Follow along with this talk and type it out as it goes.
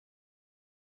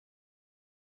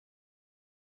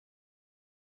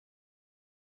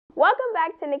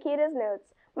back to Nikita's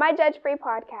Notes, my judge-free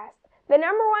podcast. The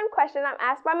number one question I'm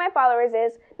asked by my followers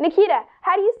is, Nikita,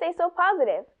 how do you stay so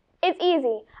positive? It's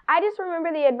easy. I just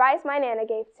remember the advice my Nana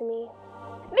gave to me.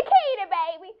 Nikita,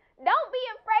 baby, don't be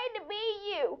afraid to be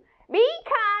you. Be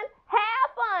kind, have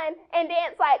fun, and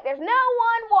dance like there's no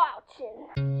one watching.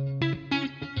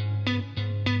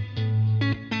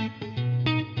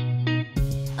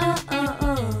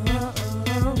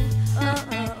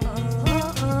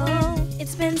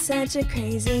 It's been such a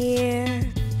crazy year,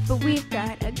 but we've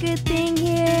got a good thing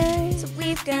here. So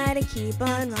we've gotta keep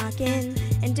on rocking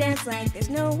and dance like there's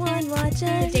no one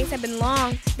watching. The days have been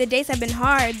long, the days have been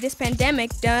hard. This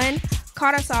pandemic done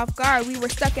caught us off guard. We were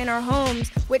stuck in our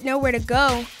homes with nowhere to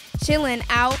go, chilling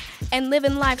out and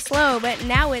living life slow. But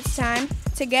now it's time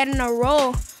to get in a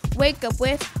roll. Wake up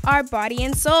with our body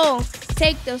and soul.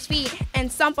 Take those feet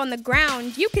and stomp on the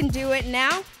ground. You can do it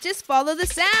now, just follow the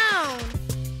sound.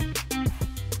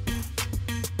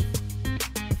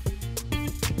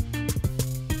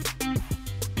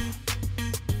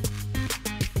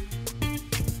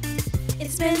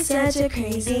 It's been such a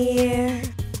crazy year,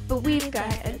 but we've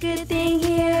got a good thing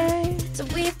here. So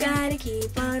we've gotta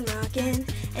keep on rocking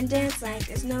and dance like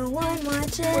there's no one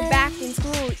watching. We're back in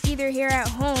school, either here at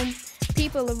home.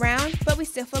 People around, but we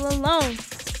still feel alone.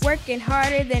 Working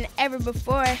harder than ever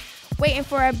before, waiting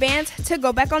for our bands to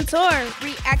go back on tour.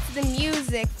 React to the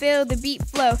music, feel the beat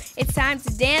flow. It's time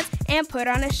to dance and put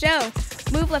on a show.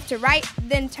 Move left to right,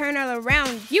 then turn all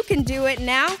around. You can do it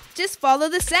now, just follow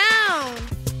the sound.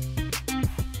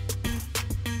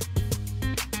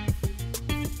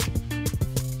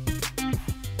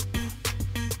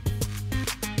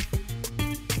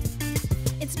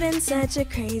 It's been such a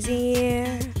crazy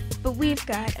year, but we've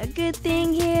got a good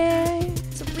thing here.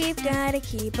 So we've gotta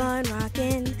keep on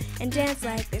rocking and dance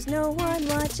like there's no one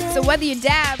watching. So whether you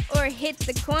dab or hit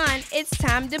the quan, it's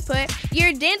time to put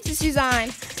your dancing shoes on.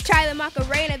 Try the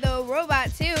Macarena, the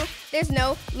robot too. There's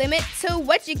no limit to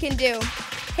what you can do.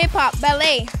 Hip hop,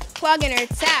 ballet, clogging or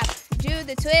tap. Do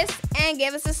the twist and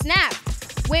give us a snap.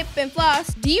 Whip and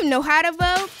floss, do you know how to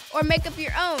vogue? Or make up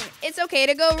your own, it's okay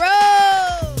to go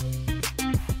rogue.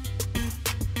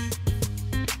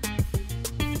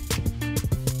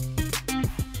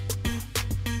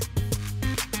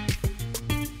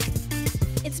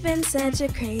 It's been such a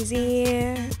crazy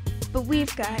year, but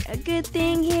we've got a good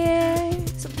thing here.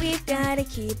 So we've gotta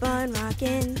keep on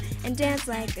rocking and dance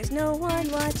like there's no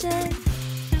one watching.